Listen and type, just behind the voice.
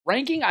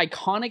ranking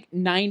iconic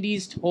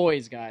 90s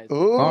toys, guys.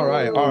 Ooh. All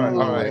right.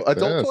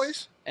 Adult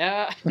toys?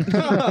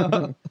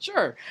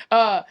 Sure.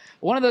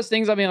 One of those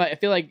things, I mean, I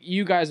feel like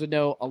you guys would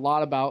know a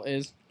lot about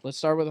is, let's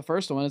start with the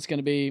first one. It's going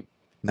to be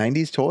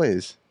 90s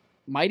toys.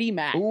 Mighty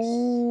Max.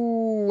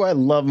 Ooh, I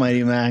love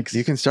Mighty Max.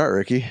 You can start,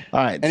 Ricky.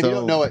 All right. And if you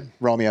don't know it,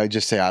 Romeo,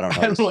 just say, I don't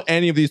I know. don't know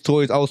any of these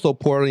toys. I was so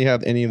poor I didn't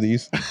have any of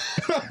these.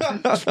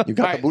 You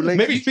got the bootleg?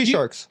 Maybe Street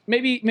Sharks.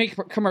 Maybe make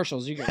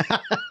commercials. You can.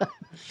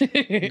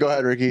 Go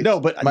ahead, Ricky. No,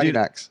 but Mighty dude,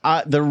 Max.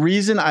 The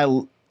reason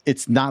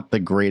it's not the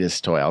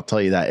greatest toy. I'll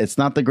tell you that. It's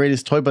not the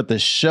greatest toy, but the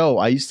show.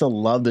 I used to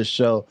love the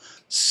show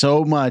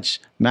so much.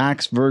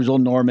 Max, Virgil,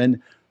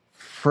 Norman,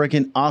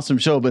 freaking awesome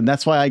show. But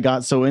that's why I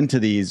got so into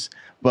these.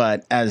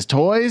 But as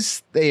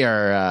toys, they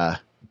are.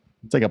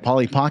 It's like a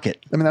Polly Pocket.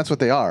 I mean, that's what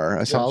they are,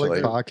 essentially.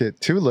 Polly Pocket.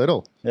 Too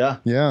little. Yeah.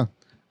 Yeah.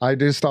 I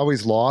just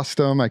always lost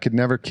them. I could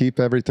never keep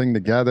everything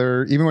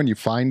together. Even when you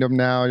find them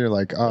now, you're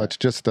like, oh, it's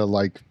just a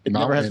It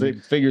never has the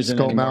figures in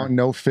Skull anymore. Mountain,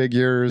 no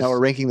figures. Now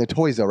we're ranking the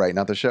toys, though, right?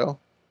 Not the show?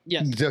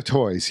 Yes. The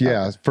toys,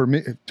 yeah. Okay. For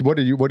me, what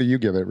do you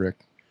give it, Rick?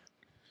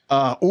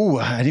 I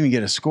didn't even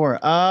get a score.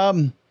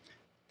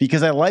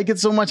 Because I like it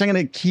so much, I'm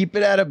gonna keep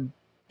it at a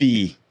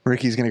B.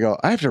 Ricky's going to go,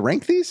 I have to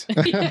rank these?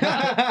 He's done it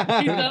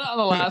on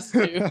the last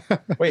two.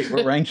 Wait,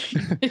 we're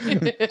ranking.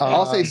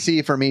 I'll say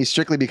C for me,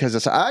 strictly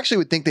because I actually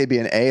would think they'd be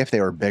an A if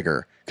they were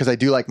bigger, because I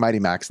do like Mighty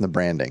Max and the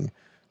branding.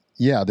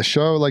 Yeah, the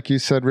show, like you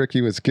said, Ricky,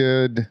 was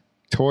good.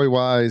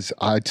 Toy-wise,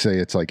 I'd say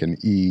it's like an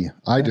E.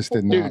 I just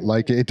did not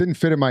like it. It didn't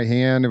fit in my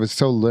hand. It was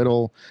so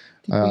little.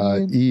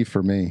 E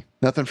for me.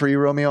 Nothing for you,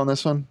 Romeo, on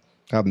this one?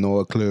 I have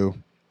no clue.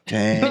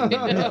 Dang.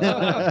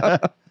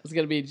 It's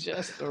going to be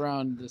just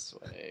around this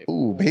way.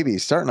 Ooh, baby,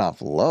 starting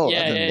off low.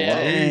 Yeah, That's a yeah,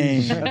 blow.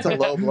 Dang. That's a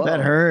low blow. That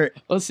hurt.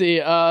 Let's see.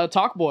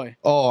 Talk Boy.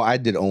 Oh, I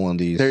did own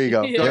these. There you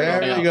go. Yeah. Go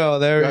ahead, There Romeo. you go.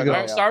 There you Go go. All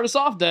right, start us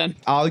off then.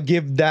 I'll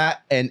give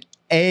that an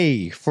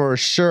A for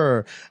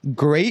sure.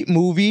 Great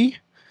movie.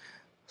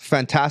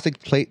 Fantastic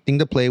thing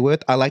to play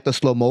with. I like the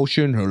slow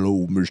motion.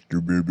 Hello,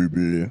 Mr.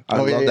 Baby. I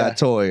love that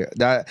toy.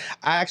 That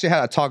I actually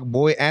had a Talk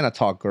Boy and a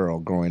Talk Girl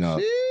growing up.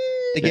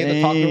 They gave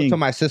the Talk Girl to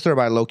my sister,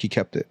 but I low-key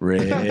kept it.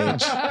 Rich.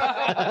 Must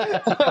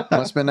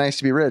have been nice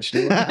to be rich,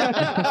 dude.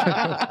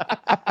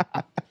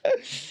 I'm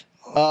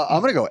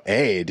going to go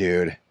A,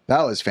 dude.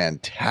 That was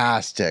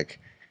fantastic.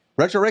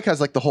 Retro Rick has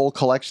like the whole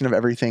collection of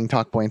everything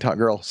Talk Boy and Talk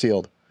Girl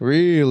sealed.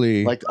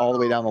 Really? Like all the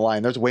way down the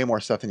line. There's way more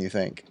stuff than you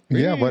think.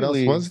 Yeah, what else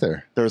Really? was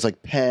there? There was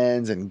like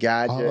pens and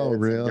gadgets. Oh,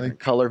 and really? different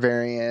color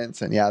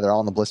variants. And yeah, they're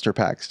all in the blister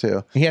packs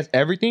too. He has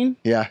everything?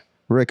 Yeah.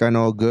 Rick, I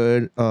know a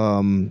good.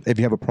 If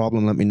you have a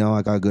problem, let me know.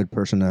 I got a good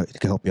person that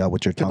can help you out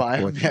with your To Talk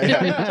buy Boy. them.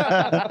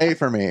 Yeah. A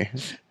for me.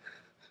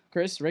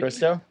 Chris, Rick.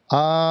 Christo?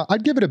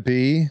 I'd give it a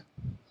B.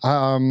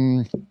 I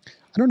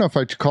don't know if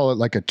I'd call it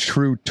like a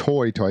true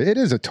toy. It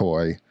is a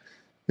toy,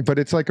 but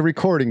it's like a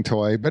recording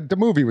toy. But the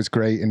movie was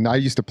great, and I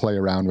used to play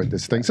around with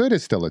this thing, so it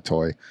is still a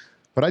toy.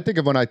 But I think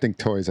of when I think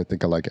toys, I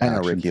think of like I know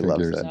action Ricky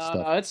loves figures it. and stuff.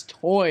 No, it's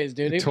toys,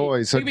 dude. It's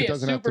toys, so It could be it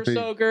doesn't a have to super be-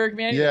 soaker. It could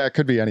be anything. Yeah, it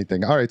could be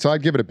anything. All right, so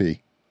I'd give it a B.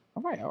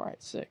 All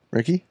right. Sick.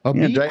 Ricky? A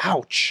Yeah, B? drag-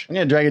 Ouch. I'm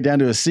gonna drag it down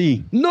to a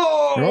C. No,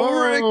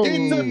 Oh. Rick.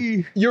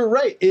 It's You're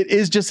right. It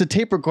is just a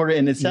tape recorder,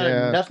 and it sounded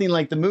Yeah. nothing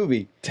like the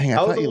movie. Dang, I I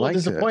thought was a you little liked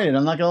it. disappointed.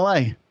 I'm not gonna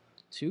lie.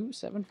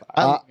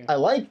 275. I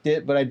liked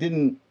it, but I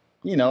didn't.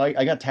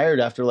 I got tired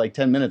after like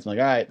 10 minutes. I'm like,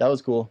 all right, that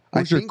was cool. I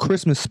Where's your think-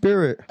 Christmas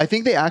spirit? I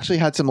think they actually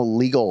had some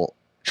legal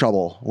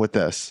trouble with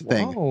this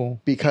thing. Wow.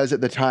 Because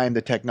at the time,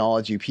 the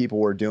technology, people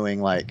were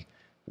doing like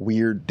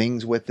weird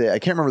things with it. I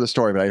can't remember the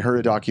story, but I heard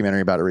a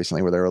documentary about it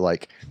recently where they were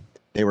like,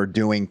 they were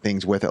doing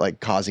things with it, like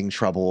causing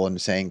trouble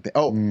and saying,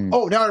 now I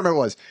remember what it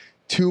was.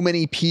 Too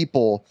many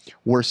people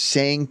were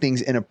saying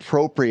things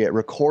inappropriate,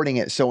 recording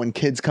it. So when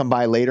kids come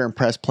by later and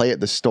press play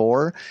at the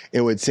store, it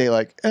would say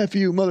like, F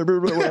you, mother, blah,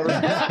 blah, whatever.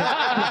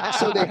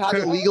 So they had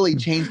to legally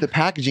change the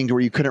packaging to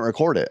where you couldn't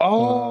record it.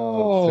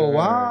 Oh, sure.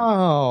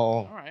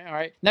 wow. All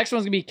right. Next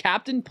one's gonna be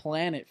Captain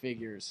Planet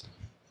figures.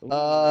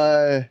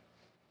 Uh,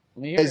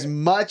 Let me hear As it.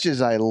 much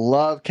as I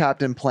love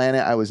Captain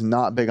Planet, I was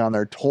not big on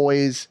their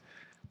toys.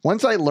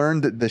 Once I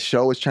learned that the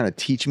show was trying to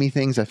teach me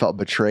things, I felt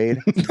betrayed.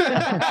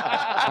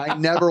 I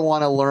never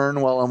want to learn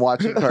while I'm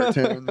watching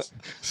cartoons.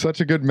 Such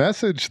a good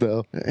message,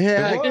 though.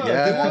 Yeah, I It was,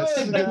 guess. it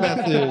was a good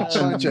message.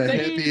 Bunch of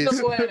Save the hippies.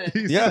 planet.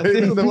 Yeah,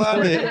 save the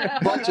planet.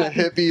 Bunch of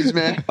hippies,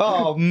 man.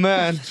 Oh,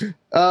 man.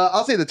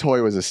 I'll say the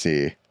toy was a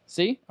C.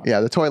 See? Yeah,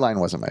 the toy line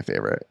wasn't my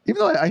favorite. Even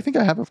though I think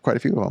I have quite a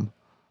few of them.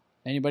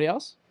 Anybody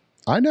else?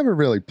 I never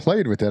really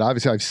played with it.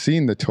 Obviously, I've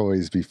seen the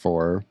toys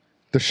before.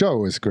 The show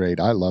was great.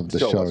 I love the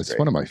Show show. was It's great.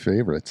 one of my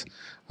favorites.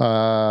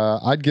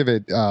 I'd give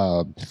it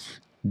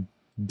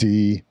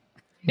D.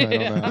 I don't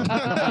know.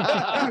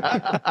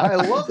 I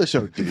love the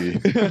show,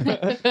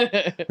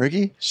 dude.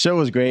 Ricky? Show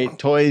was great.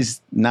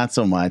 Toys, not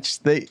so much.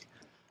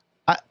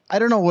 I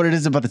don't know what it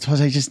is about the toys.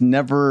 I just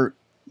never,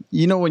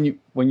 when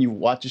you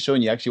watch a show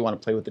and you actually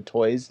want to play with the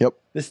toys. Yep.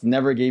 This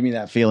never gave me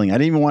that feeling. I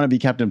didn't even want to be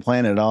Captain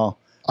Planet at all.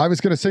 I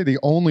was going to say the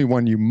only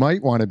one you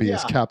might want to be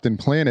is Yeah. Captain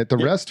Planet. The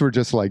rest were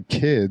just like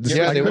kids.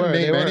 Yeah, I they couldn't were,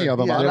 name they any were. of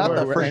them. Yeah, I not don't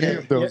know the where any freaking-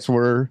 of those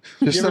were.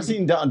 You ever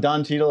seen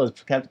Don Cheadle as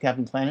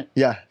Captain Planet?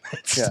 Yeah.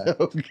 It's Yeah.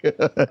 so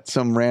good.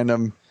 Some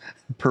random,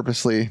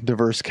 purposely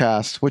diverse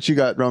cast. What you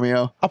got,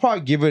 Romeo? I'll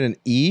probably give it an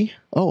E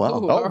Oh, wow.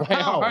 Ooh, Oh, all right,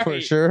 all right. for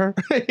sure.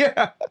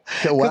 Yeah,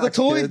 because wax the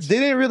toys kids.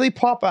 didn't really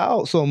pop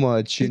out so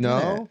much. You They know,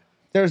 didn't.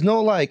 there's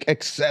no like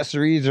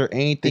accessories or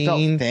They felt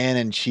anything. thin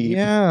and cheap.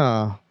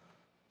 Yeah.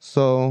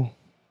 So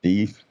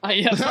D.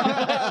 Yes.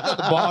 at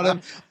the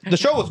bottom, the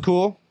show was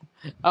cool.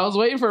 I was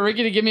waiting for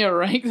Ricky to give me a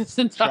rank this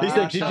entire He's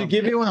like, did you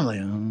give me one?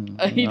 I'm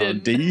like, He no,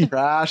 didn't. D.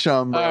 Trash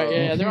them, bro. All right,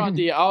 yeah, they're on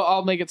D.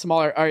 I'll make it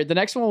smaller. All right, the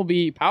next one will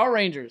be Power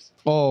Rangers.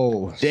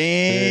 Oh,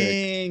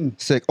 Dang.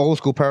 sick. Old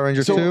school Power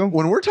Rangers So too.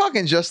 when we're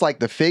talking just like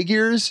the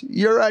figures,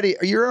 you're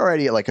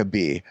already at like a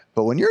B.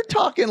 But when you're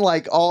talking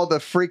like all the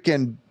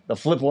freaking The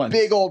flip one.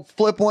 big old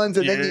flip ones,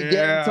 and then you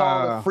get into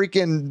all Yeah. the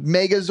freaking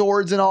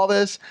Megazords and all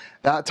this,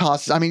 that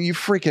tosses. I mean, you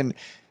freaking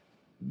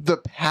the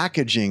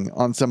packaging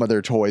on some of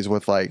their toys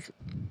with like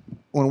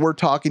when we're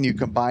talking, you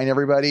combine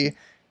everybody,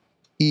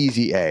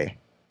 easy A.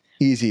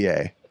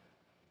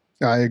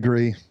 I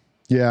agree.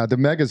 Yeah, the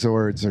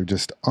Megazords are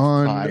just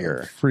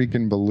Fire.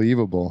 freaking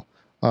believable.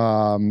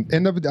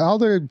 And all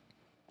the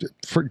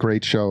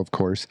great show, of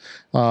course.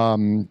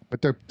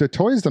 But the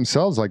toys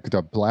themselves, like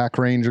the Black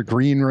Ranger,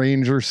 Green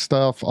Ranger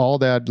stuff, all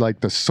that, like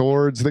the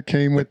swords that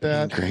came with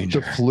that, Pink Ranger.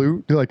 the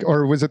flute, like,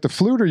 or was it the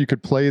flute, or you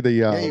could play the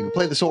Yeah, you can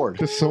play the sword.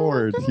 the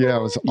sword? Yeah,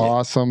 it was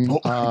awesome.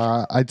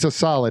 It's a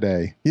solid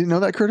A. You didn't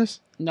know that, Curtis?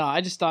 No, I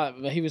just thought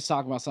he was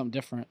talking about something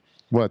different.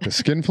 What, the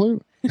skin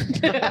flute?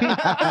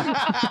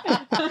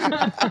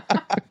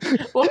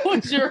 What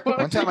was your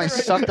One time I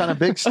sucked on a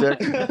big stick.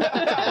 What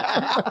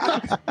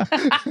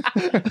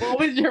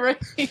was your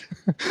rating?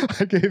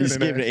 I gave He it just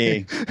an gave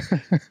it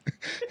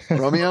an A.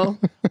 Romeo,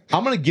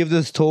 I'm gonna give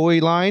this toy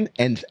line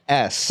an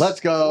S. let's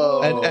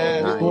go. An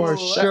S Nice. for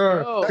Let's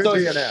sure. go. Could be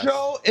The an S.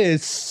 show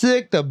is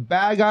sick. The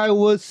bad guy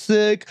was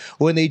sick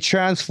when they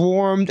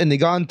transformed and they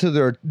got into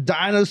their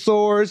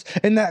dinosaurs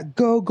and that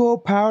go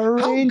Power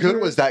How Ranger.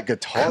 good was that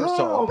guitar Come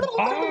solo?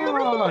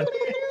 on.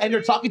 And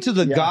they're talking to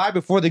the guy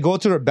before they go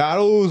to their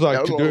battles,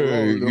 like Yeah,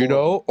 today, you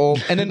know.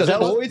 And then the That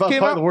was toys by came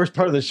far out. the worst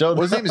part of the show.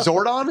 Was his name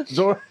Zordon?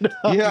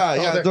 Yeah,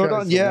 that Zordon,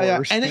 guy's the yeah.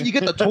 worst. And then you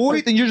get the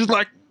toys, and you're just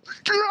like,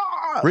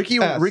 Ricky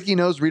S. Ricky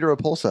knows Rita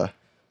Repulsa.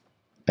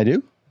 I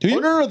do? Do you? Oh,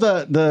 no,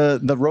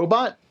 the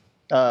robot.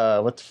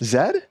 What's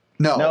Zed?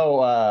 No.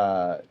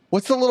 no?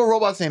 What's the little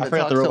robot's name? I that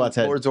forgot talks the to robot's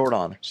head. Lord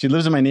Zordon. She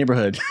lives in my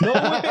neighborhood.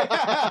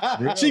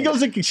 She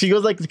goes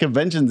like to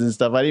conventions and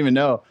stuff. I didn't even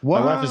know.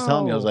 My wife was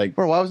telling me. I was like,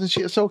 Bro, why wasn't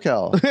she at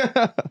SoCal?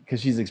 because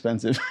she's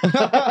expensive.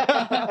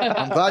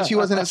 I'm glad she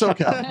wasn't at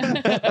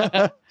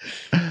SoCal.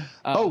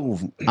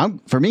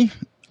 For me,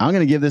 I'm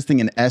gonna give this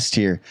thing an S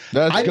tier.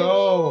 Let's I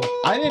go.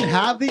 I didn't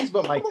have these,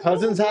 but my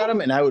cousins had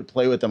them, and I would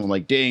play with them. I'm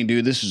like, dang,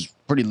 dude, this is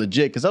pretty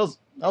legit. Because I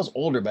was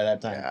older by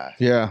that time. Yeah.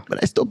 Yeah. But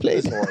I still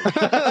played.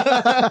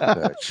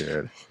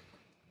 Dude.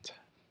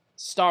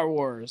 Star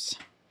Wars.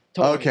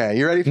 Toys. Okay,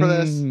 you ready for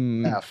this?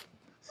 Mm. F.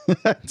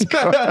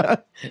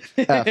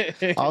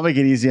 I'll make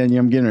it easy on you.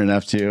 I'm giving her an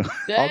F too.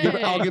 I'll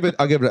give it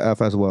an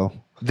F as well.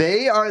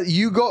 They are,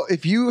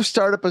 if you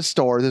start up a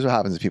store, this is what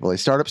happens to people. They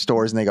start up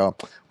stores and they go,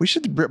 we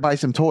should buy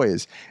some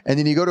toys. And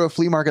then you go to a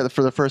flea market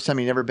for the first time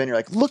you've never been. You're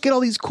like, look at all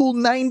these cool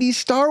 90s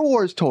Star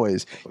Wars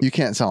toys. You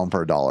can't sell them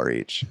for $1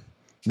 each.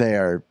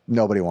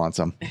 Nobody wants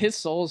them. His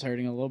soul's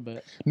hurting a little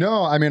bit.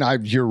 No, I mean,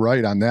 you're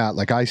right on that.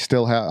 Like, I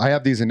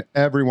have these in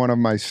every one of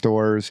my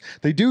stores.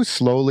 They do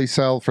slowly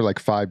sell for like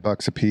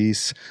 $5 a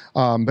piece.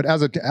 But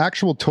as an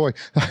actual toy,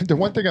 the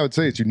one thing I would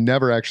say is you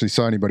never actually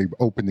saw anybody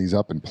open these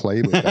up and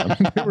play with them.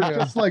 They were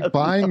just like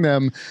buying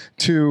them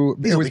to,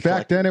 These it will was be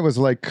back then, it was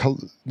like,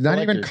 not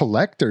even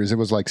collectors. It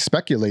was like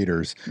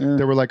speculators.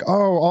 They were like,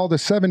 oh, all the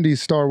 70s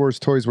Star Wars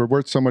toys were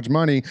worth so much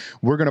money.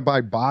 We're going to buy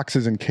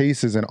boxes and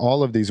cases and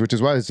all of these, which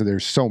is why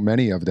there's so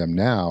many of them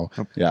now.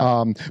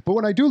 Yeah. But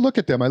when I do look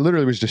at them, I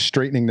literally was just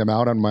straightening them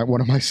out on one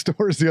of my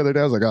stores the other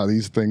day. I was like, oh,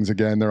 these things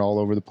again, they're all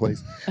over the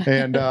place.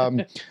 And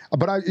but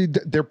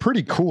they're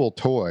pretty cool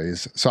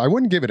toys. So I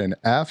wouldn't give it an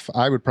F.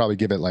 I would probably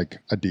give it like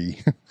a D.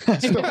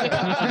 Guys,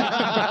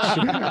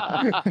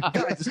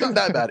 it's not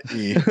that bad.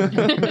 E.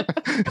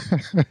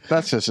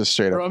 That's just a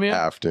straight up Romeo?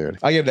 F, dude.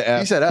 I give it an F.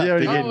 He said F. Yeah,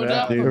 dude. you gave Oh, me no.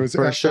 that, dude. It was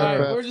For F, sure. All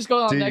right, F, we're just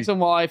going on to D. the next one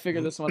while I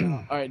figure this one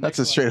out. All right, That's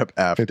next a straight up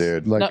F, It's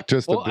dude. like No,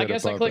 just a well, bit I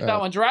guess I above clicked that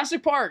F. one.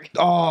 Jurassic Park.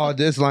 Oh,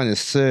 this line is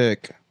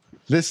sick.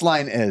 This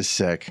line is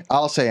sick.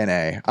 I'll say an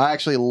A. I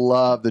actually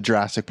love the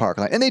Jurassic Park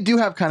line. And they do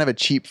have kind of a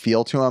cheap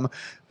feel to them,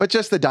 but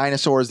just the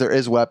dinosaurs, there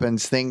is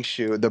weapons, things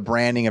shoot. The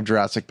branding of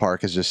Jurassic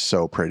Park is just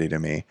so pretty to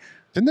me.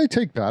 Didn't they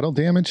take battle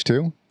damage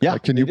too? Yeah,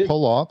 Like, can they you did.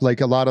 pull off? Like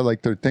a lot of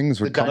like their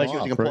things would come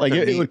dinosaurs off. you can Right? pull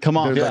Like it would come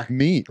off. They're Yeah. like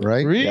meat,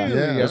 right? Really?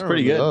 Yeah, that's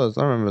pretty good.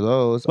 I remember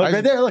those. Look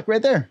right there. Look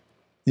right there.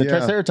 The Yeah.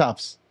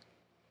 Triceratops.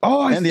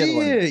 Oh, I And the see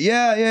other one. it.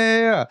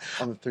 Yeah.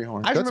 On the 3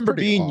 horns. I That's remember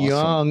pretty being awesome.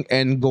 young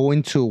and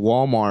going to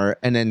Walmart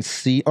and then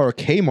or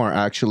Kmart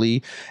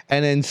actually,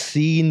 and then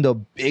seeing the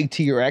big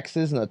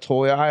T-Rexes in the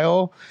toy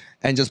aisle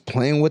and just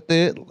playing with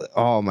it.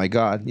 Oh my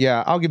god.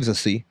 Yeah, I'll give this a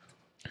C.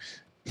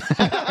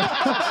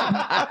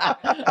 I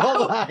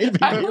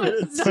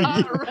was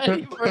not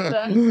ready for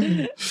that.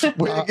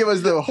 Way to give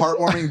us the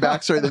heartwarming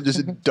backstory, then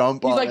just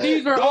dump He's on like, it.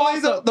 these were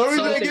awesome. The reason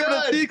So I give it a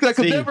good. C because I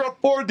could C. never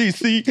afford these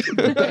C.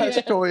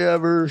 Best toy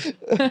ever.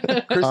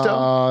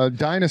 Christo?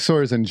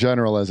 Dinosaurs in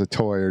general as a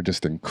toy are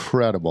just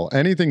incredible.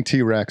 Anything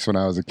T-Rex when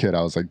I was a kid,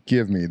 I was like,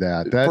 give me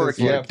that. That For a is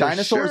kid. like, for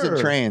Dinosaurs sure.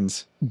 and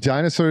trains.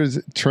 dinosaurs,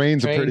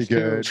 trains are pretty too.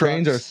 good.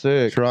 Trains are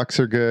sick. Trucks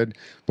are good,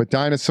 but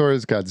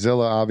dinosaurs,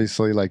 Godzilla,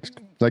 obviously, like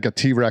a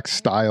T-Rex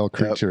style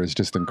creature is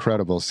just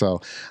incredible.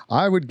 So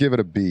I would give it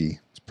a B.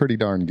 It's pretty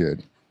darn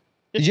good.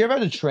 Did you ever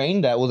have a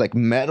train that was like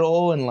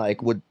metal and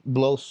like would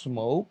blow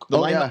smoke? The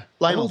Oh, yeah.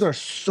 Lionel. Those are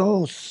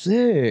so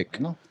sick.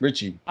 No,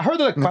 Richie. I heard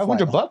they're like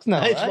 $500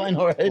 now. It's Right?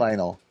 Lionel, right?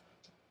 Lionel.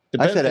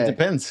 Depends, I said it A.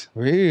 depends.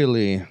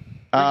 Really?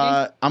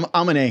 I'm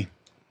an A.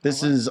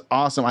 This is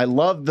awesome. I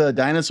love the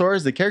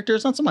dinosaurs. The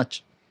characters, not so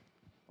much.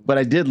 But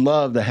I did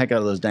love the heck out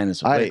of those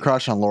dinosaurs. I had a Wait,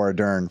 crush on Laura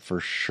Dern for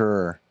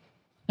sure.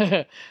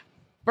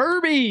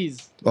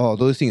 Furbies. Oh,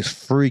 those things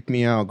freaked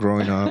me out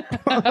growing up.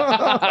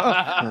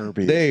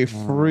 Furbies. They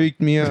freaked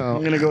me I'm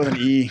out. gonna go with an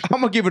E. I'm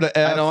gonna give it an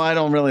F. I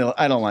don't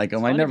like them.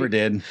 I funny never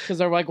did. Because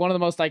they're like one of the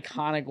most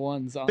iconic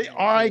ones. On They there,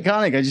 are too.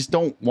 iconic. I just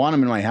don't want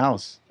them in my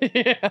house.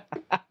 Yeah.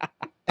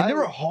 And they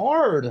were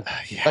hard.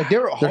 Like they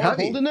were hard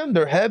heavy. holding them.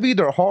 They're heavy.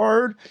 They're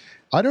hard.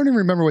 I don't even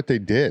remember what they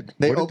did.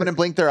 They What did open and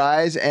blink their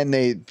eyes, and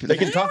they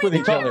can talk with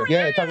each other.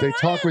 Yeah, it's like, They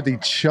talk with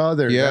each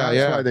other. Yeah, That's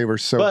yeah. why they were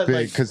so But, big,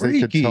 like, because they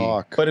could freaky.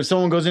 talk. But if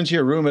someone goes into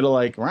your room, it'll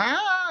like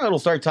it'll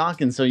start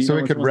talking. So you So know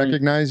it which could one's gonna-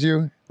 recognize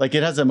you. Like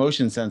it has a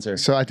motion sensor.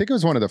 So I think it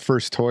was one of the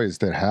first toys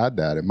that had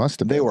that. It must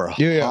have been. they were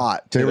Yeah.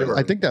 hot. They were,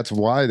 I think that's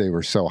why they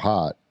were so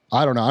hot.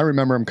 I don't know. I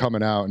remember them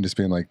coming out and just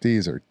being like,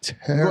 "These are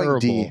I'm going terrible."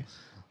 D.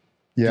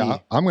 Yeah,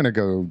 D. I'm gonna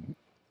go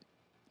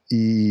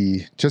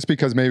E, just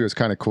because maybe it was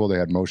kind of cool. They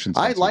had motion.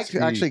 I sensors. liked E.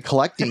 actually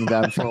collecting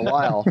them for a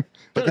while.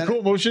 But then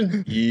cool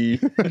motion. E.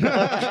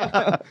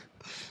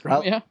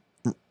 Yeah.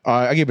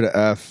 I give it an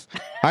F.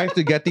 I have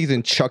to get these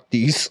and chuck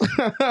these.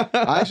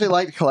 I actually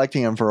liked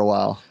collecting them for a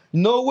while.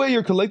 No way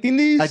you're collecting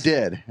these? I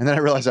did. And then I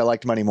realized I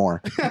liked money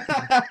more.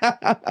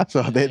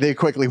 So they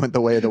quickly went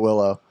the way of the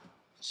willow.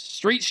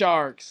 Street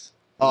Sharks.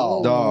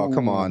 Oh, Dog,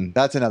 come on.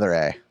 that's another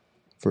A.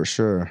 For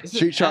sure. This is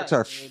Street Sharks S,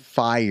 are dude.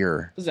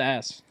 fire. This is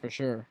S for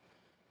sure.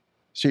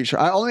 Street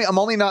Shark. I'm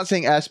only not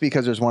saying S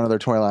because there's one other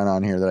toy line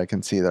on here that I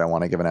can see that I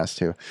want to give an S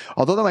to.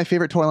 Although my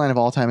favorite toy line of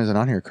all time isn't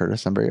on here,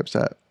 Curtis. I'm very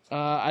upset.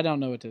 I don't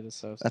know what it is.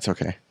 So That's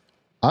okay.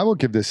 I will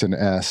give this an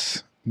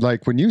S.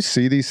 Like when you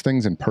see these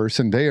things in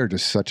person, they are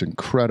just such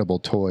incredible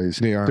toys.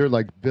 They are. They're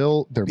like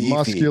built. They're Beefy.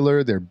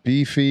 muscular. They're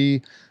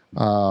beefy.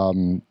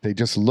 They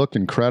just look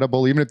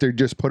incredible. Even if they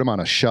just put them on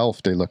a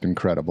shelf, they look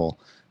incredible.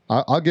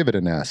 I'll give it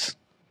an S,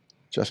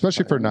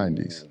 especially for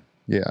 90s.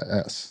 Yeah,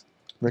 S.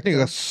 I think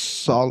a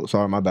solid.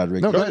 Sorry, my bad,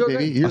 Rick. No, go ahead,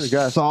 baby. You're A the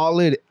guest.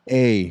 solid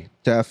A,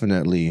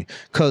 definitely.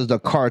 Because the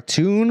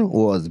cartoon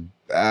was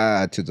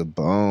bad to the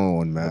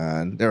bone,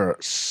 man. They were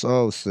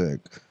so sick.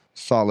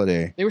 Solid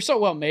A. they were so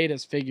well made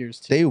as figures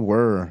too. They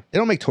were. They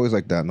don't make toys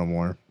like that no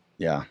more.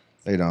 Yeah.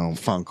 They don't.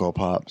 Funko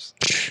Pops.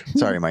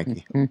 Sorry,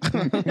 Mikey.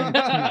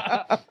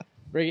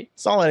 Ricky?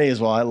 Solid A as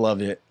well. I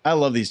loved it. I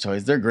love these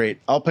toys. They're great.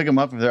 I'll pick them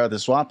up if they're at the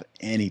swap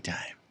anytime.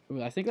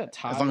 Ooh, I think that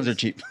ties. As long as they're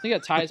cheap. I think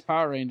that ties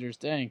Power Rangers.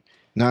 Dang.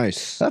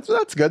 Nice. That's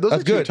good. Those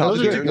That's are cute good. toys.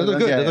 Those are good. Those are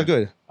good. Yeah, Those are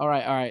good. All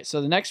right.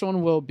 So the next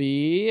one will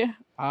be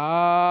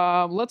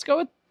let's go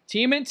with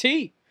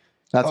TMNT.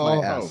 That's my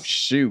Oh. Oh S.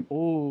 shoot.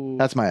 Ooh.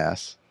 That's my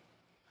S.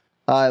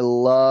 I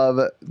love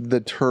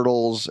the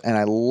turtles, and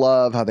I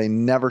love how they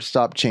never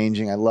stop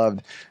changing. I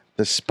loved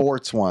the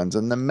sports ones,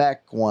 and the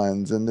mech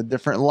ones, and the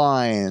different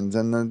lines,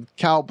 and the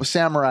cow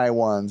samurai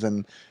ones,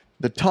 and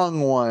the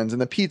tongue ones,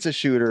 and the pizza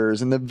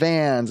shooters, and the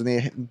vans, and the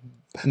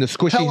And the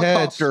squishy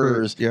heads.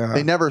 helicopters. Yeah.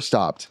 They never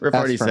stopped. Riff S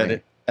already for said me.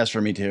 it. S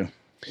for me too.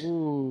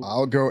 Ooh.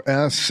 I'll go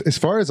S. As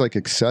far as like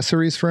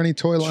accessories for any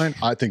toy line,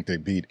 I think they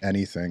beat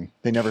anything.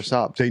 They never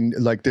stopped.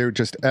 They're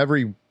just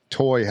every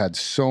toy had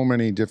so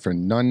many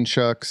different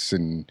nunchucks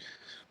and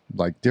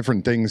like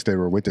different things they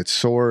were with it,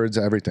 swords,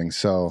 everything.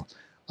 So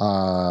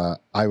I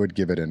would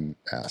give it an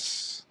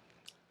S.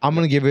 I'm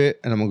going to give it,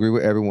 and I'm going to agree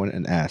with everyone,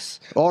 an S.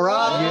 All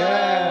right.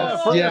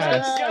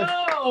 Yes.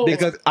 Go!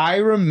 Because I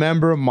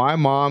remember my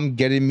mom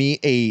getting me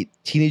a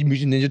Teenage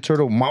Mutant Ninja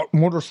Turtle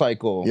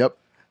motorcycle. Yep.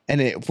 And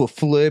it will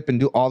flip and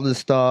do all this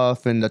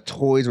stuff. And the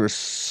toys were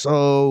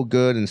so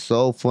good and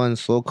so fun,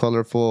 so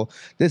colorful.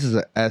 This is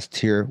an S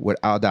tier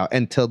without doubt.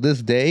 And till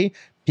this day,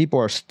 people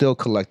are still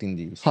collecting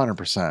these.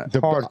 100%.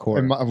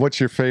 Hardcore. What's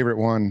your favorite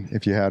one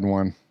if you had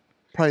one?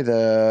 Probably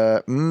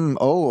the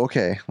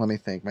okay. Let me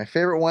think. My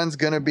favorite one's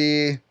gonna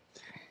be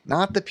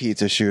not the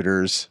pizza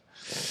shooters.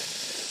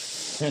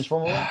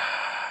 Transformer.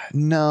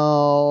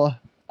 No.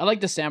 I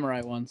like the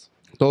samurai ones.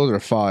 Those are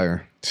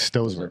fire.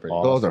 Those were pretty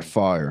Those are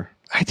fire.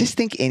 I just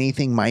think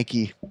anything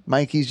Mikey.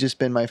 Mikey's just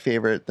been my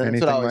favorite. That's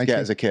Anything what I always Mikey? get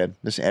as a kid.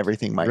 Just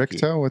everything Mikey.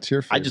 Ricto, what's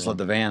your favorite? I just love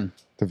the van.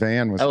 The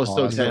van was I was so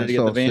awesome. excited to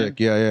get the van. Sick.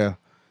 Yeah.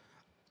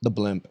 The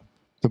blimp.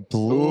 The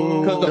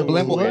blue. Because the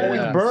blimp will yeah.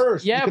 always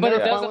burst. Yeah, You can but it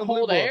never doesn't find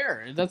hold the blimp.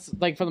 air. That's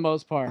like for the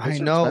most part. I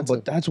know, expensive.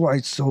 but that's why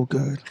it's so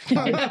good.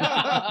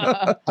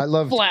 I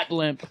loved Flat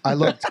blimp. I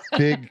loved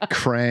Big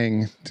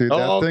Krang, dude.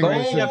 That Oh, thing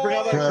was Krang, I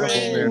forgot about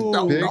incredible,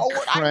 Krang. man. Big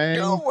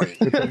Krang with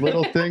the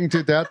little thing,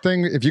 dude. That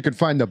thing. If you could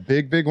find the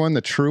big one,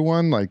 the true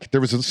one, like there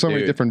was so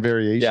many Dude. different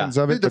variations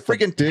of it. Dude, the but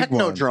freaking big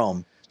one-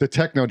 Technodrome. The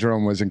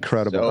Technodrome was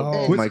incredible.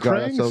 So was my God,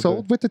 Krang that's so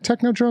sold good. with the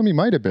Technodrome? He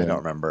might have been. I don't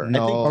remember.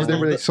 No. Or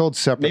they sold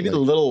separately. Maybe the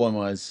little one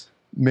was.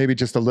 Maybe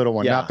just a little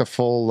one, Yeah. not the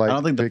full like I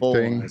don't think the big full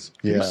thing. one was.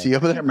 Can Yeah. you see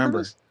over there? I can't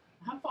remember.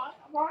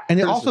 And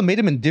it also made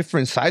them in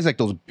different sizes, like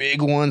those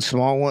big ones,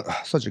 small ones.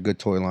 Such a good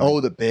toy line.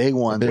 Oh, the big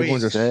ones. big Wait,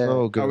 ones are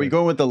so good. Are we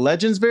going with the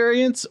Legends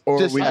variants or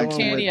Just are we going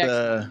Uncanny with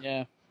X-Men.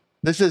 Yeah.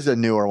 This is a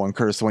newer one,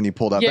 Curtis, the one you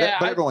pulled up. Yeah,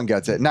 but I- everyone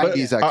gets it. But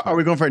 90s are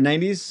we going for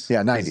 90s?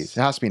 Yeah, 90s.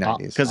 It has to be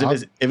 90s. Because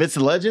if it's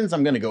Legends,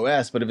 I'm gonna go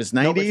S. But if it's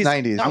 90s, Nope, it's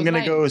 90s. I'm No, gonna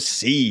it's go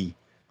C.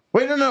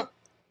 Wait, no.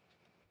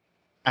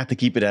 I have to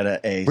keep it at a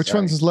A. Which sorry.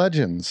 one's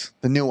Legends?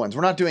 The new ones.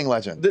 We're not doing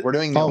Legend. The- We're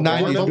doing Oh, new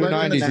 90s, We're do doing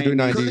 90s, do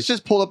 90s. Curtis 90s.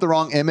 just pulled up the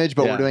wrong image,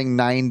 but Yeah. we're doing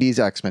 90s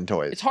X-Men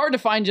toys. It's hard to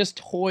find just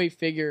toy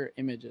figure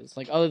images,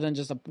 like other than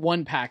just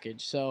one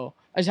package. So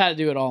I just had to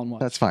do it all in one.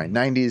 That's fine.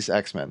 90s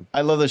X-Men.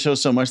 I love the show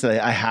so much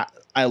that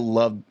I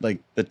love, like,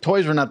 the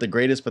toys were not the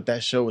greatest, but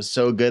that show was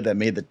so good that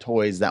made the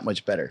toys that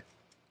much better.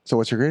 So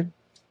what's your grade?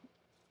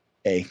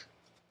 A.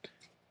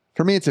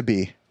 For me, it's a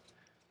B.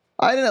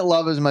 I didn't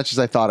love as much as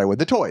I thought I would.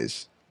 The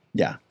toys.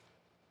 Yeah.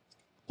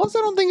 Plus, I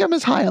don't think I'm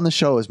as high on the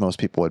show as most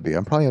people would be.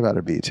 I'm probably about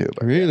a B too.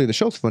 But Really, the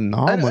show's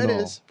phenomenal. It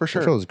is, for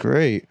sure. The show's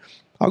great.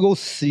 I'll go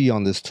C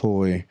on this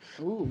toy.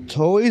 Ooh.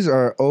 Toys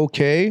are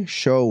okay.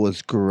 Show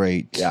was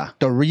great. Yeah.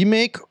 The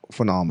remake,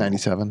 phenomenal.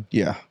 97.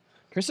 Yeah.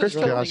 Chris is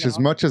Gosh, really Gosh, as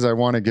much as I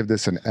want to give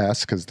this an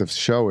S because the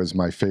show is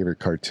my favorite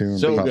cartoon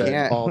So probably good.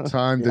 of all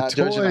time. You're The not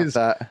judging off toys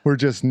that. were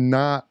just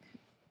not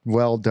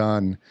well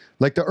done.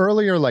 Like the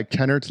earlier like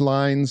Kennard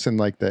lines in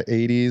like the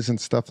 80s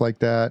and stuff like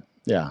that.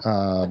 Yeah.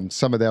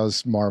 Some of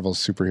those Marvel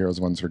superheroes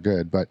ones were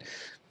good, but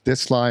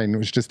this line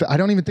was just I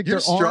don't even think You're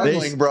they're struggling,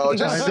 arms. bro.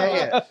 Just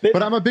say it.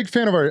 But I'm a big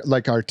fan of our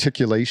like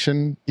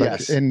articulation. Like,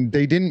 Yes. and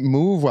they didn't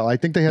move well. I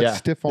think they had Yeah,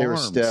 stiff They were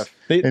arms. stiff.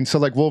 And so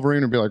like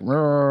Wolverine would be like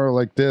 "Rrr,"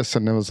 like this,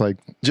 and it was like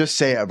Just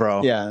say it,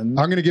 bro. Yeah. I'm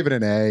gonna give it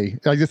an A.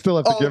 I just still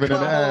have to Oh, give it an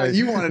come A. on.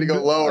 You wanted to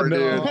go lower, No,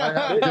 dude. I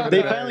have to give it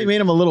They an finally A. made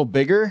them a little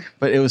bigger,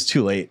 but it was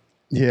too late.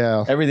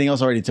 Yeah. Everything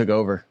else already took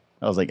over.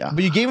 I was like,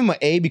 But you gave him an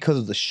A because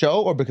of the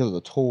show or because of the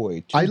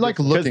toy? I like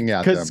looking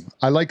at them. 'cause-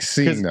 I like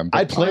seeing them.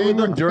 I but played with them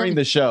playing during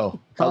the show.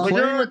 I was like,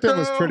 Playing with them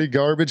was pretty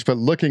garbage, but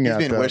looking He's at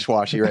being them.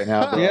 wish-washy right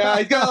now, bro. Yeah,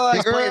 he's got like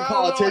He's playing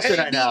politician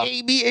right now.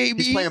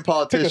 He's playing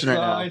politician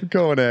right now.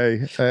 Going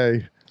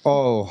A.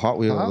 Oh, Hot Hot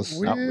Wheels.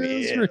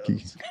 Wheels,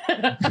 Ricky.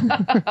 That's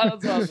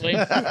what I was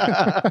waiting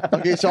for.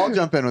 Okay, so I'll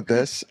jump in with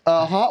this.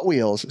 Hot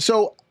Wheels.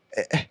 So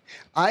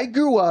I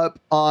grew up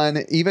on,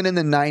 even in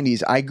the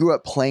 90s, I grew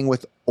up playing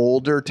with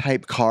older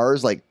type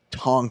cars like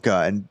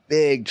Tonka and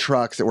big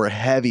trucks that were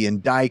heavy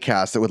and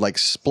die-cast that would like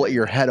split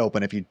your head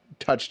open if you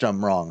touched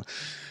them wrong.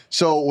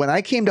 So when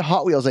I came to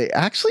Hot Wheels, I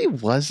actually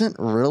wasn't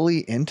really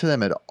into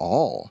them at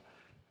all.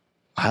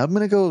 I'm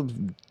going to go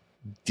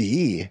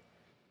D.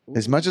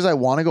 As much as I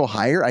want to go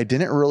higher, I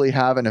didn't really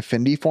have an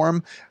affinity for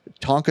them.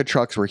 Tonka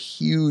trucks were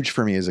huge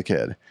for me as a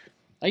kid.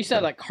 I used to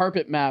have that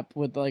carpet map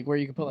with like where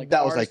you could put like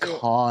That was cars through it.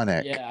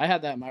 iconic. Yeah, I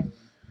had that in my room.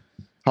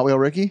 Hot Wheel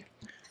Ricky?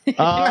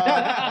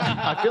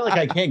 I feel like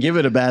I can't give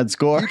it a bad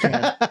score.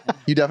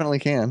 You definitely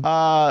can.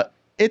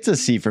 It's a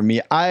C for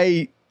me.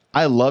 I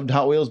loved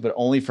Hot Wheels, but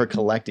only for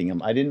collecting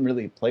them. I didn't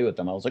really play with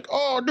them. I was like,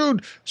 oh,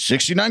 dude,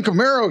 69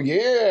 Camaro,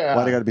 yeah.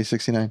 Why'd it got to be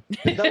 69?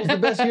 That was the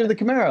best year of the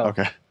Camaro.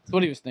 Okay. That's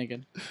what he was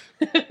thinking.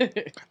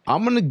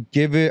 I'm gonna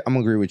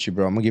agree with you,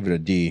 bro. I'm gonna give it a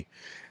D.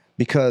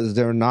 Because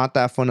they're not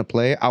that fun to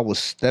play. I will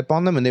step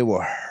on them and they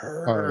will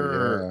hurt.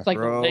 Oh, yeah. It's like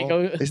bro. they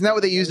go. Isn't that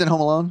what they used in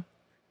Home Alone?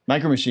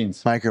 Micro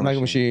Machines. Micro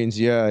Micro Machine. Machines,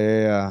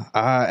 yeah.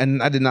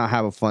 And I did not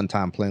have a fun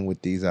time playing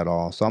with these at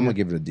all. So I'm gonna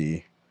give it a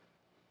D.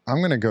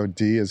 I'm gonna go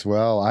D as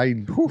well.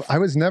 I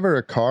was never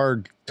a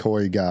car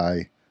toy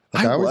guy.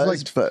 Like, I I was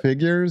was, like but-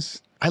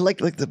 figures. I like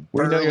the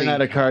We know you're burly- not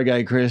a car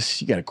guy,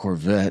 Chris. You got a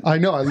Corvette. I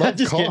know I love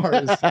Just kidding.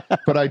 cars,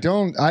 but I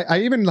don't.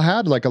 I even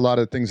had like a lot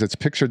of things that's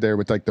pictured there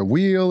with like the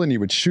wheel, and you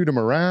would shoot them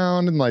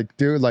around and like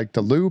do like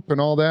the loop and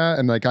all that.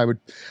 And like I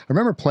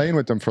remember playing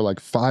with them for like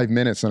 5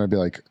 minutes, and I'd be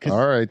like,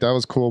 "All right, that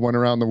was cool. Went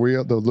around the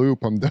wheel, the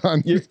loop. I'm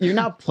done." You're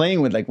not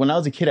playing with, like, when I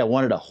was a kid, I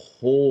wanted to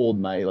hold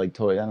my, like,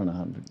 toy. I don't know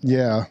how to.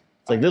 Yeah.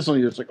 It's like this one,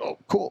 you're just like, oh,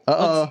 cool.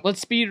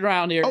 Let's speed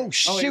around here. Oh, wait,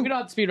 shoot. we don't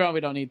have to speed around. We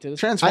don't need to. I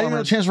didn't know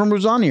Transformers. Transformers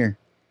was on here.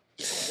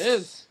 It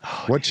is.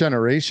 What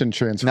generation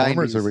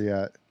Transformers 90s. are we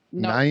at?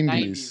 No,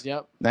 90s.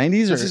 Yep.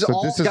 90s or This is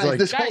all, this is guys, like-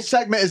 this whole Guys.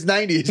 segment is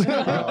 90s.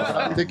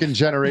 I'm thinking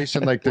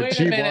generation like the Wait G1s.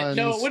 a minute.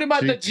 No, what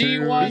about the G2s?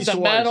 G1s, the Beast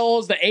Wars.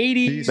 metals, the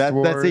 80s? Beast that's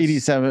Wars.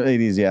 87,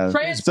 80s, yeah. So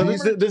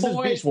Transformers this is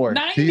toys, Beast Wars.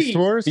 90s. Beast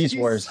Wars? Beast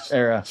Wars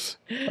era.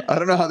 I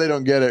don't know how they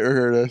don't get it,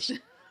 Curtis.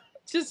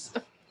 Just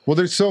Well,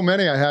 there's so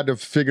many I had to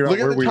figure Look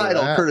out where at the we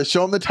title, were at. Curtis.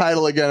 Show them the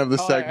title again of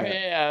the oh, segment.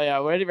 yeah.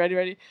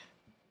 Ready.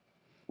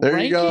 There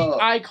Ranking you go.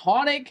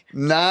 iconic.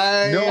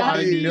 Nice. No,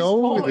 I 90s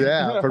know toys.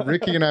 that, but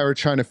Ricky and I were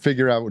trying to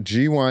figure out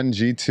G1,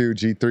 G2,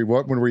 G3.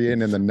 What were we in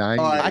the 90s?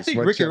 I I think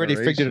What Ricky already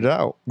generation? figured it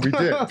out. We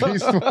did.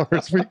 Beast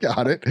Wars. We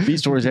got it.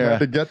 Beast Wars We had era.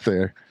 to get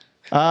there.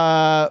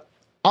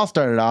 I'll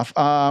start it off.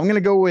 I'm gonna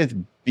go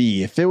with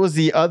B. If it was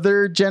the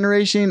other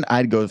generation,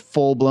 I'd go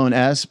full blown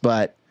S.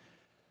 But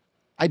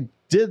I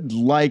did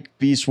like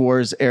Beast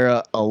Wars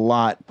era a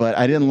lot, but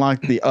I didn't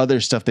like the other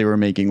stuff they were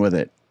making with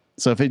it.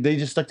 So if they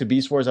just stuck to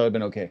Beast Wars, I would have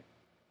been okay.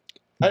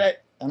 I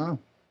don't know.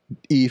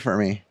 E for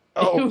me.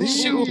 Oh, Ooh.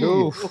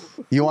 shoot.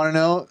 You want to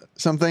know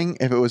something?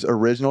 If it was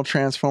original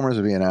Transformers,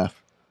 it would be an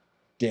F.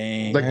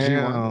 Dang. Like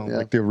Damn. G1, Yeah.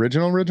 like the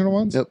original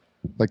ones. Yep.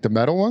 Like the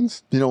metal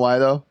ones. You know why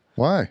though?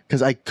 Why?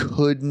 Because I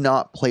could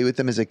not play with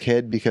them as a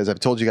kid because I've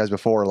told you guys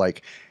before,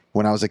 like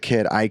when I was a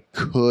kid, I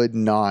could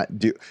not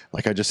do,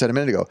 like I just said a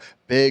minute ago,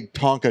 big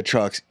Tonka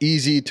trucks,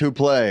 easy to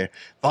play,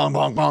 bong,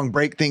 bong, bong,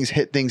 break things,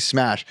 hit things,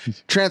 smash.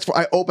 Transform,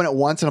 I open it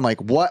once and I'm like,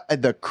 what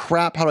the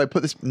crap? How do I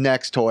put this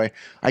next toy?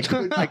 I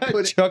couldn't,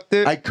 Chucked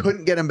it. I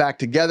couldn't get them back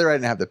together. I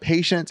didn't have the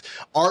patience.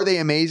 Are they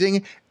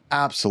amazing?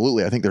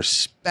 Absolutely. I think they're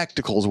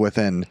spectacles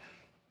within.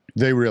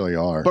 They really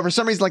are. But for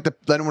some reason, like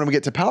then when we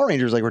get to Power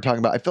Rangers, like we're talking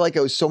about, I feel like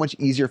it was so much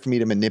easier for me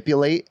to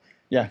manipulate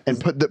Yeah. and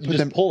put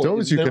them. pull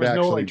those you could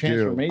actually do.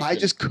 transformation. I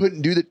just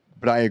couldn't do that.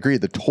 But I agree,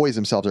 the toys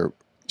themselves are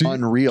Do you-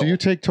 unreal. Do you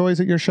take toys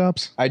at your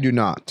shops? I do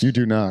not. You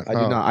do not. I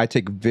do not. I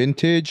take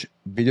vintage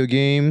video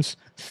games,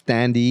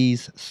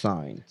 standees,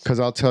 signs. Because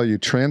I'll tell you,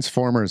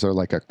 Transformers are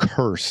like a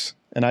curse.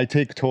 And I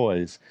take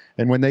toys.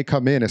 And when they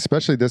come in,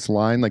 especially this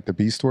line, like the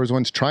Beast Wars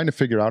ones, trying to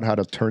figure out how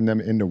to turn them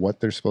into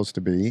what they're supposed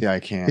to be Yeah, I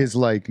can't. is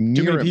like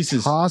near many pieces.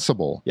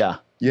 impossible. Yeah.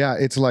 Yeah,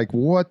 it's like,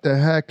 what the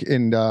heck?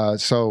 And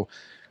so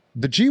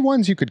the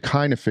G1s you could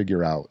kind of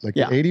figure out. Like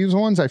Yeah. the 80s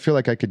ones, I feel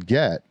like I could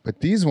get. But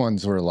these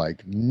ones were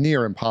like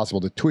near impossible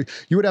to twist.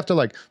 You would have to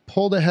like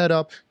pull the head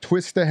up,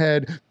 twist the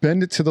head,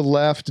 bend it to the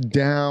left,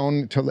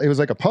 down. It was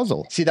like a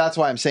puzzle. See, that's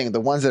why I'm saying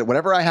the ones that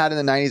whatever I had in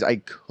the 90s, I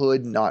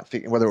could not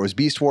figure, whether it was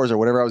Beast Wars or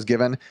whatever I was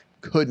given,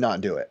 could not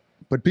do it.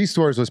 But Beast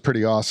Wars was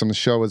pretty awesome. The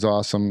show was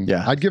awesome.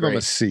 Yeah, I'd give them a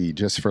great. C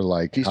just for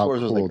like Beast how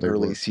Wars was cool like they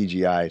early were.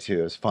 CGI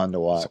too. It was fun to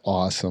watch. It's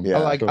awesome. Yeah.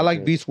 I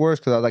like Beast Wars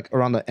because I like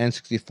around the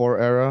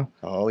N64 era.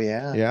 Oh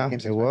yeah. Yeah,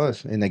 Game's it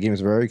was, and that game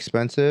is very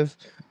expensive.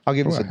 I'll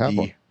give Oh, this I a have D.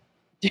 one.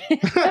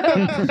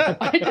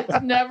 I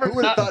just never. Who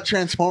would have thought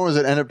Transformers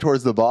would end up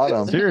towards the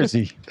bottom?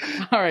 Seriously.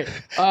 All right.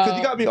 Because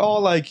you got me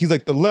all like, he's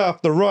like the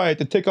left, the right,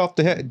 to take off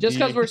the head. Just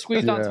because we're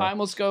squeezed on Yeah. time,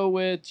 let's go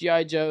with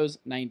GI Joe's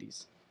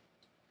 90s.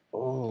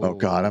 Oh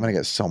god, I'm gonna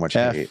get so much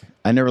F. hate.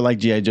 I never liked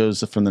G.I.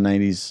 Joes from the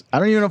 90s. I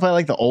don't even know if I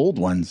like the old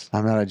ones.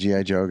 I'm not a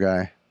GI Joe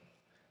guy.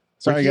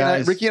 Sorry, Ricky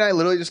guys. Ricky and I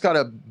literally just got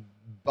a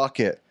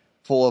bucket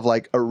full of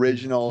like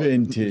original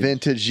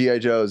Vintage. GI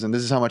Joes, and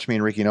this is how much me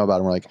and Ricky know about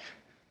them. We're like,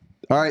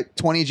 all right,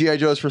 20 GI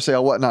Joes for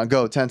sale. Whatnot?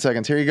 Go. 10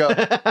 seconds. Here you go.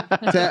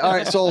 10, all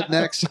right, sold.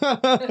 Next.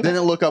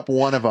 Didn't look up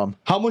one of them.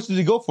 How much did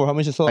he go for? How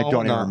much did it sell? I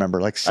don't even remember.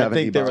 Like I 70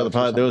 think they were bucks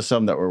or there was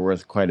some that were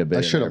worth quite a bit.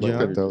 I should have in there.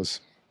 looked at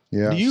those.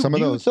 Yeah, Do you, some of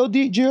do you those. sell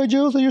GI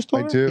Joes at your store?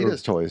 I something. He do.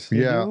 does toys.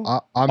 Yeah, do?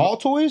 I'm All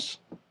toys?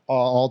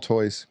 all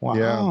toys.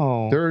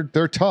 Wow. Yeah,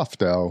 they're tough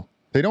though.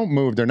 They don't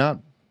move. They're not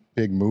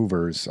big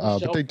movers, but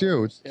Shelf they do.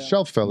 fillers, yeah.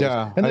 Shelf fillers.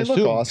 Yeah, and they I look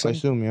assume, awesome. I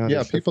assume, yeah. Yeah,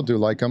 they're people do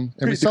like them, and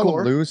we Pretty sell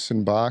decor. them loose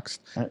and boxed.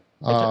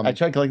 I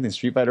tried collecting the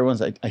Street Fighter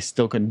ones. I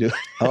still couldn't do it.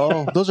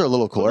 Oh, those are a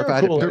little cooler. If I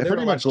had to cool. pick- They're They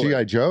pretty were much cooler.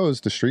 GI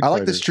Joes. The Street. I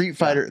like the Fighters. Street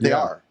Fighter. They Yeah.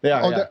 are. They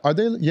are. Oh, yeah. are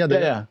they? Yeah, they.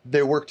 yeah.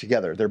 They work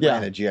together. They're Yeah.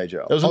 branded GI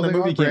Joe. Those Oh, when they the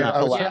are movie came branded. I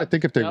out. was trying to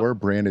think if they Yep. were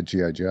branded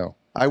GI Joe.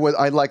 I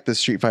like the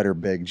Street Fighter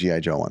big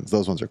GI Joe ones.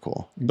 Those ones are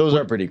cool. Those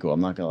are pretty cool.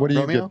 I'm not gonna lie. What do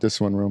you Romeo? give this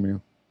one,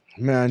 Romeo?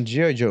 Man,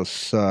 GI Joe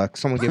sucks.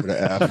 Someone give it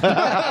an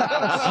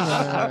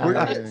F. We're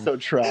getting so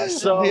trash.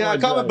 So yeah,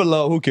 much comment better.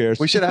 below. Who cares?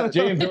 We should have.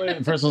 Jay and Billy,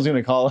 the first one's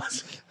gonna call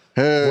us.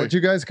 Hey, Where'd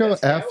you guys go?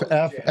 F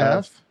F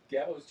F.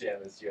 Gallows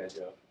Jam is G.I.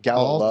 Joe.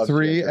 Gallo All loves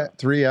three G.I. Joe.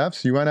 three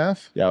Fs. You went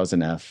F. Yeah, I was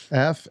an F.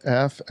 F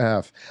F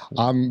F.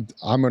 I'm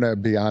gonna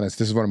be honest.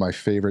 This is one of my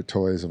favorite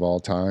toys of all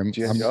time.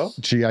 G.I. Joe?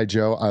 GI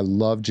Joe. I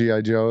love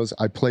GI Joes.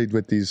 I played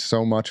with these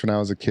so much when I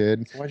was a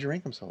kid. Why'd you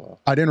rank them so low?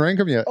 I didn't rank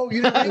them yet. Oh,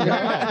 you didn't rank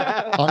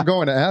them? I'm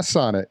going to S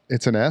on it.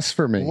 It's an S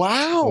for me.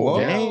 Wow. Whoa.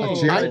 Dang.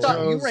 G.I. I thought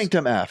you Joes. ranked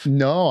them F.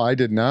 No, I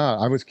did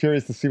not. I was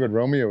curious to see what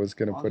Romeo was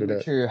going to put it Make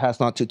at. sure your hat's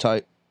not too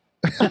tight.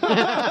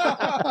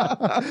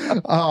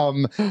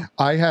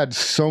 I had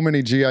so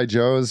many GI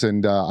Joes,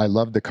 and I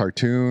loved the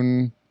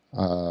cartoon.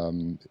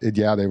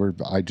 Yeah, they were.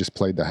 I just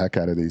played the heck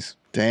out of these.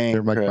 Dang,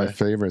 They're like my Chris.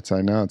 favorites.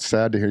 I know. It's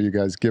sad to hear you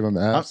guys give them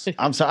S.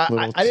 I'm sorry.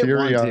 Little I didn't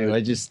want teary-eyed. to.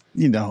 I just,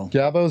 you know.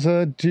 Gabbo's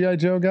a G.I.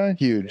 Joe guy?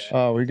 Huge.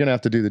 Oh, we're going to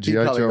have to do the He'd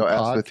G.I. probably Joe go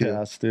S with you.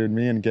 podcast, dude.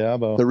 Me and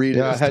Gabbo. The read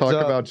Yeah, is heads Talk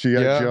up. about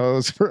G.I. Yeah.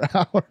 Joes for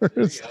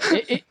hours.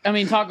 I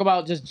mean, talk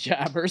about just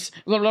jabbers.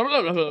 All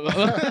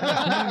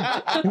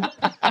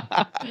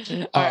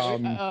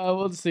right,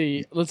 let's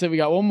see. Let's say we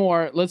got one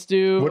more. Let's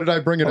do. What did I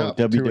bring it Oh, up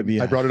to?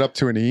 WWF. I brought it up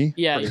to an E?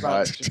 Yeah, you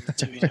brought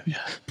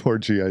Poor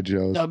G.I.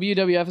 Joes.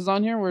 WWF is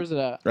on here. Where's it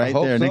at? Right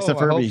Hope there, next to so, I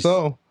hope Furbies.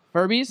 so.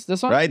 Furbies.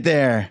 This one. Right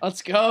there.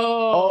 Let's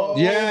go.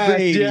 Yeah,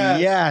 Baby,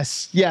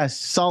 yes. yes,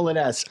 solid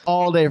S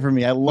all day for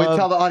me. I Wait, love.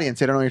 tell the audience.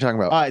 They don't know what you're talking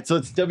about. All right, so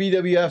it's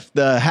WWF,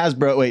 the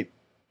Hasbro. Wait,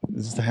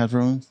 is this the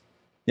Hasbro ones?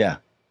 Yeah.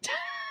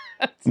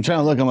 I'm trying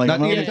to look. I'm like, Not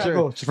I'm not the even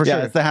Hasbro, sure. for Yeah,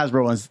 sure. it's the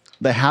Hasbro ones.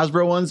 The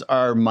Hasbro ones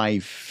are my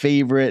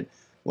favorite,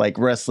 like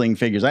wrestling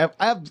figures. I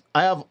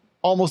have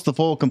almost the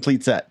full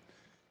complete set.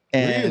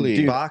 And Really?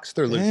 dude, Boxed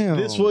or loose? Damn.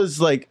 this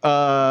was like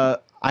I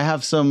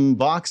have some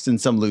boxed and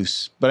some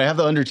loose, but I have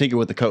the Undertaker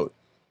with the coat.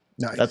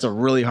 Nice. That's a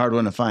really hard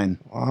one to find.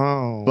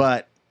 Wow.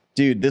 But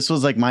dude, this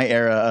was like my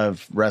era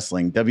of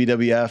wrestling.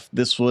 WWF,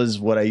 this was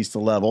what I used to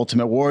love.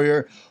 Ultimate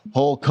Warrior,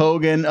 Hulk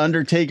Hogan,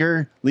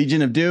 Undertaker,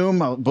 Legion of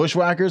Doom,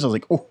 Bushwhackers. I was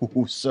like,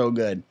 oh, so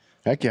good.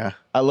 Heck yeah.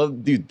 I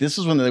love, dude, this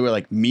was when they were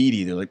like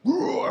meaty. They're like,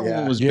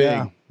 everyone was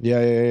yeah. big.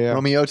 Yeah.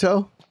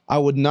 Romeo? I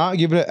would not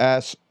give it an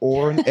S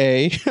or an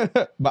A,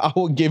 but I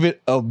would give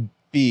it a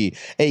B,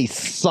 a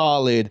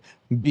solid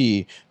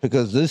B,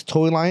 because this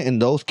toy line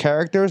and those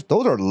characters,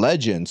 those are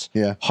legends.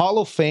 Yeah. Hall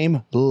of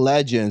Fame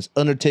legends.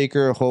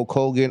 Undertaker, Hulk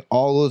Hogan,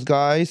 all those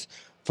guys,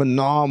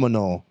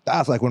 phenomenal.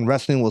 That's like when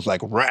wrestling was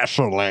like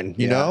wrestling,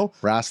 you know?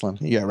 Wrestling.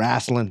 Yeah,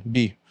 wrestling.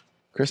 B.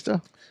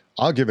 Krista?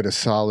 I'll give it a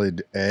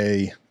solid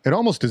A. It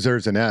almost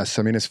deserves an S.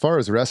 I mean, as far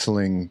as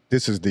wrestling,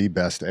 this is the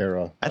best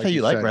era. I thought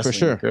you liked said. wrestling,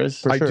 sure. Chris.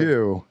 For I sure.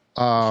 do.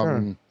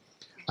 Sure.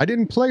 I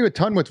didn't play a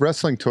ton with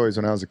wrestling toys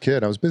when I was a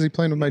kid. I was busy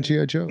playing with my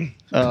G.I. Joe.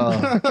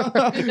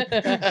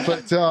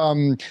 But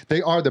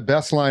they are the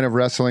best line of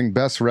wrestling,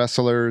 best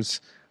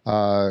wrestlers.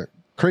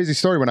 Crazy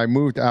story, when I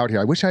moved out here,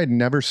 I wish I had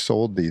never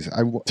sold these.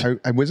 I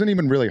wasn't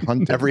even really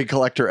hunting. Every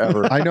collector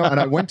ever. I know, and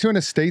I went to an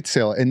estate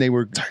sale, and they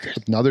were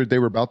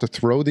about to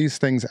throw these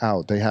things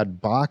out. They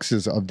had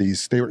boxes of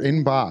these. They were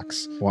in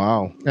box.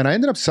 Wow. And I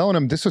ended up selling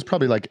them. This was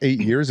probably like 8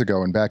 years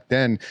ago, and back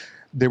then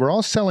they were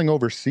all selling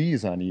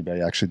overseas on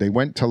eBay. Actually, they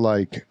went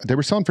to they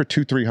were selling for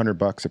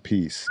 $200-300 a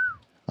piece.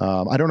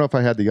 I don't know if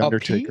I had the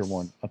Undertaker piece?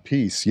 one. A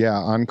piece, yeah,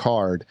 on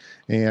card.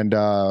 And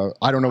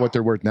I don't know what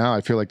they're worth now. I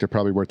feel like they're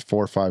probably worth $400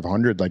 or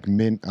 $500, like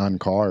mint on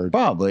card.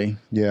 Probably.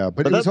 Yeah,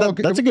 but it But was all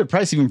that's a good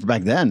price even for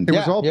back then. It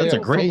was all that's a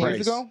great From price.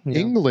 years ago? Yeah.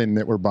 England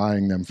that were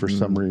buying them for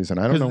some reason.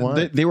 I don't know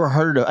why. They were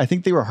harder to. I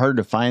think they were harder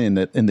to find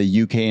in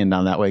the UK and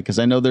down that way, because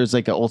I know there's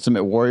like an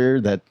Ultimate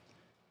Warrior that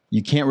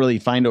you can't really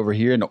find over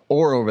here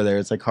or over there.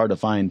 It's like hard to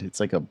find.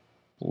 It's like a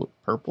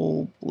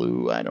purple,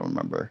 blue. I don't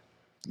remember.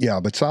 Yeah,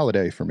 but solid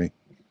A for me.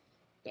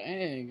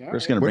 Dang. We're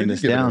just gonna What bring did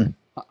this you give it down.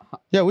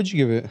 Yeah, what'd you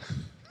give it?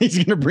 He's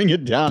gonna bring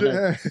it down.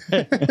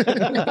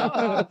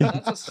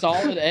 That's a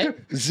solid A.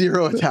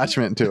 Zero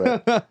attachment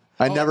to it.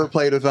 I never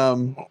played with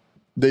them.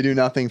 They do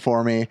nothing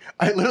for me.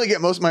 I literally get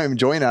most of my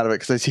enjoying out of it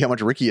because I see how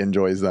much Ricky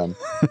enjoys them.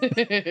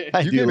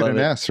 I You do gave it love an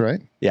it. S,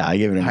 right? Yeah, I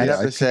gave it an I'd S. have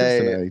to I think it's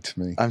say- an A to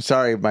me. I'm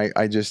sorry,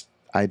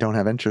 I don't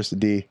have interest in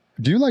D.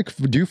 Do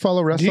you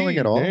follow wrestling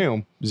at all?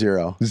 Damn.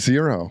 Zero.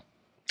 Zero.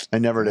 I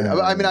never did. Yeah.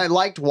 I mean, I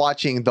liked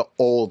watching the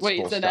old Wait,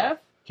 school it's an stuff. F?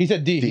 He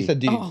said D. He said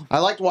D. Oh, I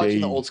liked watching D.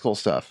 the old school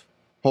stuff.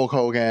 Hulk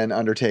Hogan,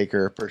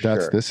 Undertaker, for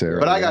That's sure. this era.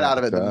 But I got yeah, out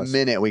of it the fast.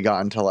 minute we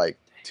got into like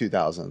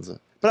 2000s.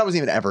 But I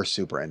wasn't even ever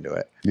super into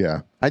it.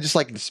 Yeah, I just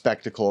like the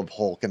spectacle of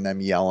Hulk and them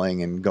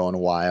yelling and going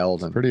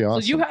wild and pretty so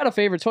awesome. you had a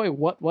favorite toy.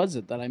 What was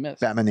it that I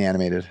missed? Batman the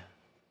Animated.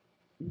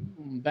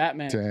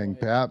 Batman. Dang,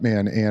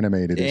 Batman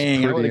animated is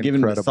Dang, I would pretty have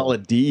given him a incredible.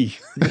 solid D.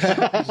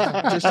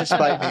 Just to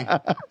spite me.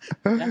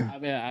 Yeah, I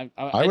mean,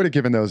 I would have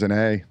given those an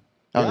A.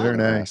 Oh, They're an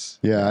A. yes.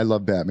 Yeah, I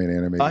love Batman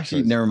animated.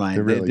 Actually, toys. never mind.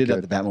 They're They really did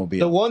have good. the Batmobile.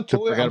 The one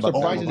toy forgot I'm about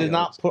surprised that. it did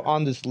not put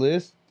on this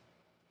list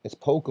is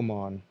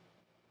Pokemon.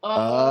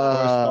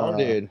 Uh,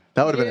 Started.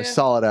 that would have been a Yeah.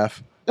 solid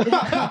F.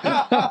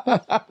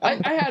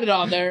 I had it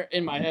on there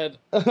in my head.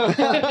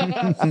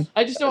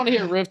 I just don't want to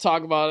hear Riff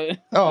talk about it.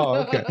 Oh,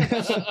 okay.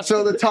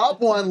 So the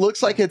top one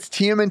looks like it's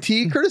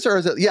TMNT, Curtis, or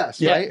is it?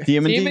 Yes, Yeah, right?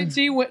 TMNT.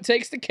 TMNT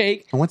takes the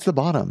cake. And what's the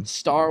bottom?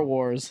 Star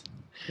Wars.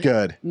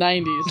 Good.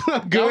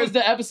 90s. That was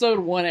the episode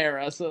 1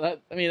 era, so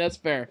that's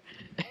fair.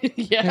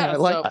 Yeah, I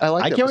like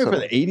I can't wait for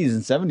episode. the 80s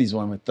and 70s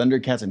one with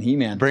Thundercats and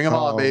He-Man. Bring them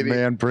on, Oh baby.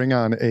 man, bring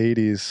on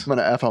 80s. I'm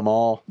gonna F them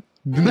all.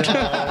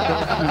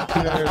 Yeah,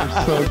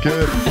 they're so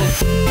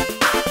good.